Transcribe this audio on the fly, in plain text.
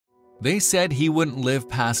They said he wouldn't live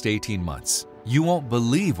past 18 months. You won't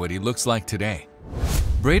believe what he looks like today.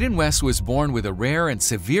 Braden West was born with a rare and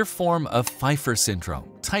severe form of Pfeiffer syndrome,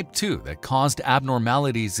 type 2, that caused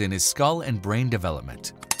abnormalities in his skull and brain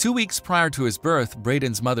development. 2 weeks prior to his birth,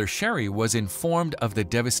 Braden's mother, Cheri, was informed of the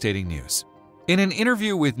devastating news. In an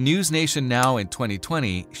interview with News Nation Now in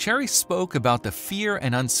 2020, Cheri spoke about the fear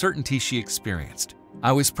and uncertainty she experienced.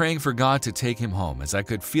 "I was praying for God to take him home as I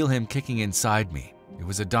could feel him kicking inside me. It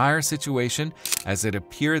was a dire situation as it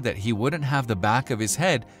appeared that he wouldn't have the back of his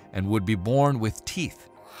head and would be born with teeth."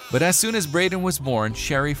 But as soon as Braden was born,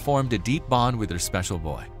 Cheri formed a deep bond with her special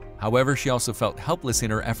boy. However, she also felt helpless in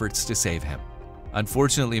her efforts to save him.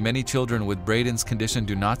 Unfortunately, many children with Braden's condition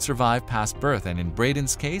do not survive past birth, and in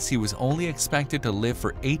Braden's case, he was only expected to live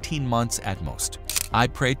for 18 months at most. "I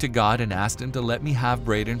prayed to God and asked him to let me have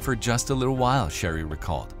Braden for just a little while," Cheri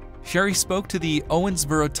recalled. Cheri spoke to the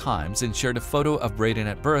Owensboro Times and shared a photo of Braden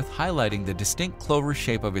at birth, highlighting the distinct clover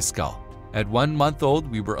shape of his skull. "At 1 month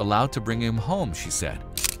old, we were allowed to bring him home," she said.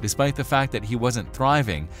 Despite the fact that he wasn't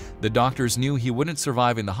thriving, the doctors knew he wouldn't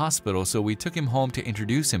survive in the hospital, so we took him home to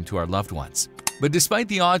introduce him to our loved ones. But despite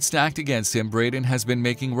the odds stacked against him, Braden has been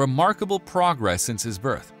making remarkable progress since his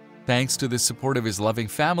birth. Thanks to the support of his loving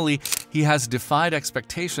family, he has defied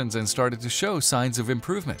expectations and started to show signs of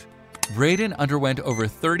improvement. Braden underwent over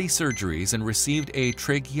 30 surgeries and received a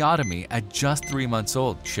tracheotomy at just 3 months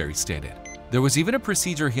old, Cheri stated. There was even a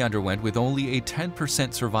procedure he underwent with only a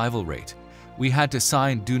 10% survival rate. "We had to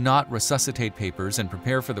sign do not resuscitate papers and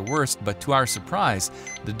prepare for the worst, but to our surprise,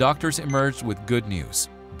 the doctors emerged with good news.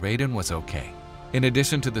 Braden was okay." In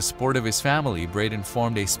addition to the support of his family, Braden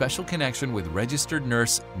formed a special connection with registered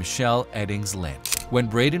nurse Michelle Eddings-Lynn. When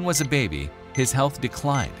Braden was a baby, his health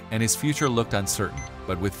declined and his future looked uncertain.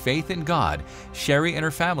 But with faith in God, Cheri and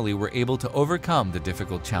her family were able to overcome the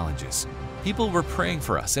difficult challenges. "People were praying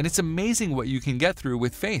for us, and it's amazing what you can get through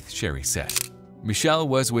with faith," Cheri said. Michelle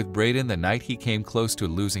was with Braden the night he came close to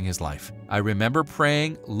losing his life. "I remember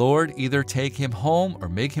praying, 'Lord, either take him home or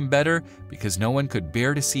make him better,' because no one could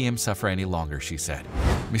bear to see him suffer any longer," she said.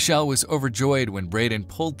 Michelle was overjoyed when Braden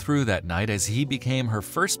pulled through that night as he became her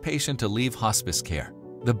first patient to leave hospice care.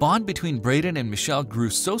 The bond between Braden and Michelle grew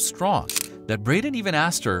so strong that Braden even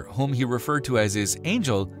asked her, whom he referred to as his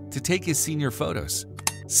angel, to take his senior photos.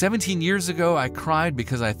 17 years ago, I cried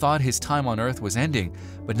because I thought his time on earth was ending,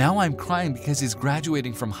 but now I'm crying because he's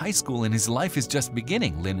graduating from high school and his life is just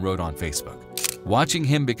beginning," Lynn wrote on Facebook. "Watching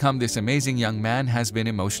him become this amazing young man has been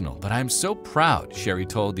emotional, but I'm so proud," Cheri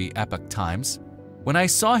told the Epoch Times. "When I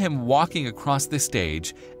saw him walking across the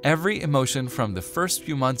stage, every emotion from the first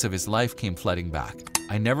few months of his life came flooding back.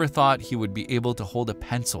 I never thought he would be able to hold a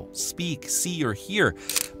pencil, speak, see, or hear,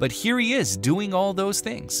 but here he is doing all those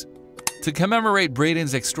things." To commemorate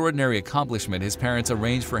Braden's extraordinary accomplishment, his parents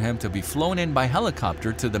arranged for him to be flown in by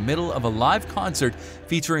helicopter to the middle of a live concert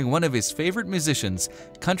featuring one of his favorite musicians,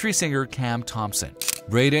 country singer Cam Thompson.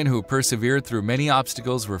 Braden, who persevered through many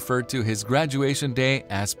obstacles, referred to his graduation day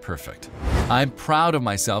as perfect. "I'm proud of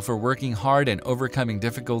myself for working hard and overcoming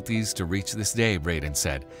difficulties to reach this day," Braden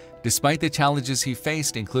said. Despite the challenges he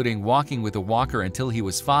faced, including walking with a walker until he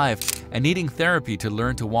was 5 and needing therapy to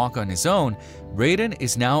learn to walk on his own, Braden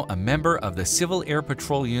is now a member of the Civil Air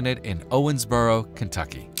Patrol Unit in Owensboro,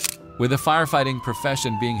 Kentucky. With a firefighting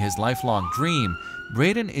profession being his lifelong dream,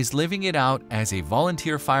 Braden is living it out as a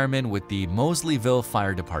volunteer fireman with the Mosleyville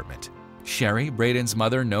Fire Department. Cheri, Braden's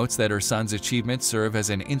mother, notes that her son's achievements serve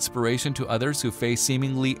as an inspiration to others who face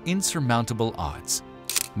seemingly insurmountable odds.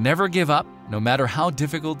 "Never give up, no matter how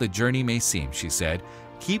difficult the journey may seem," she said.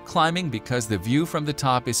 "Keep climbing because the view from the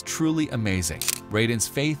top is truly amazing." Braden's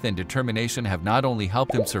faith and determination have not only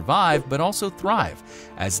helped him survive, but also thrive,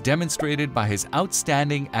 as demonstrated by his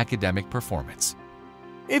outstanding academic performance.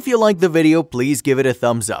 If you liked the video, please give it a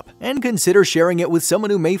thumbs up and consider sharing it with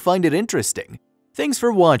someone who may find it interesting. Thanks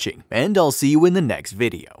for watching, and I'll see you in the next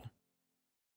video.